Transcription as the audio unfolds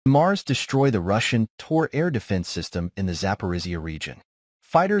HIMARS destroy the Russian Tor air defense system in the Zaporizhia region.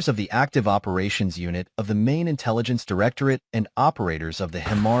 Fighters of the Active Operations Unit of the Main Intelligence Directorate and operators of the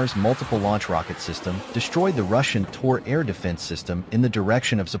HIMARS multiple launch rocket system destroyed the Russian Tor air defense system in the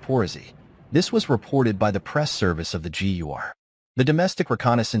direction of Zaporizhia. This was reported by the press service of the GUR. The domestic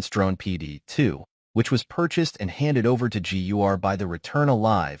reconnaissance drone PD-2, which was purchased and handed over to GUR by the Return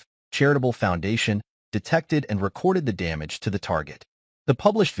Alive Charitable Foundation, detected and recorded the damage to the target. The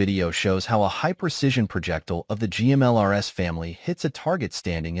published video shows how a high-precision projectile of the GMLRS family hits a target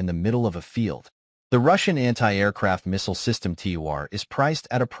standing in the middle of a field. The Russian anti-aircraft missile system TUR is priced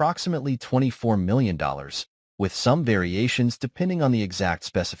at approximately $24 million, with some variations depending on the exact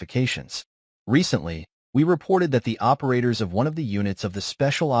specifications. Recently, we reported that the operators of one of the units of the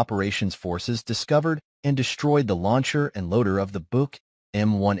Special Operations Forces discovered and destroyed the launcher and loader of the Buk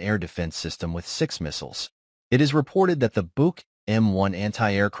M1 air defense system with 6 missiles. It is reported that the Buk M1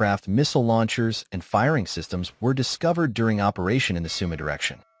 anti-aircraft missile launchers and firing systems were discovered during operation in the Sumy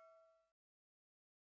direction.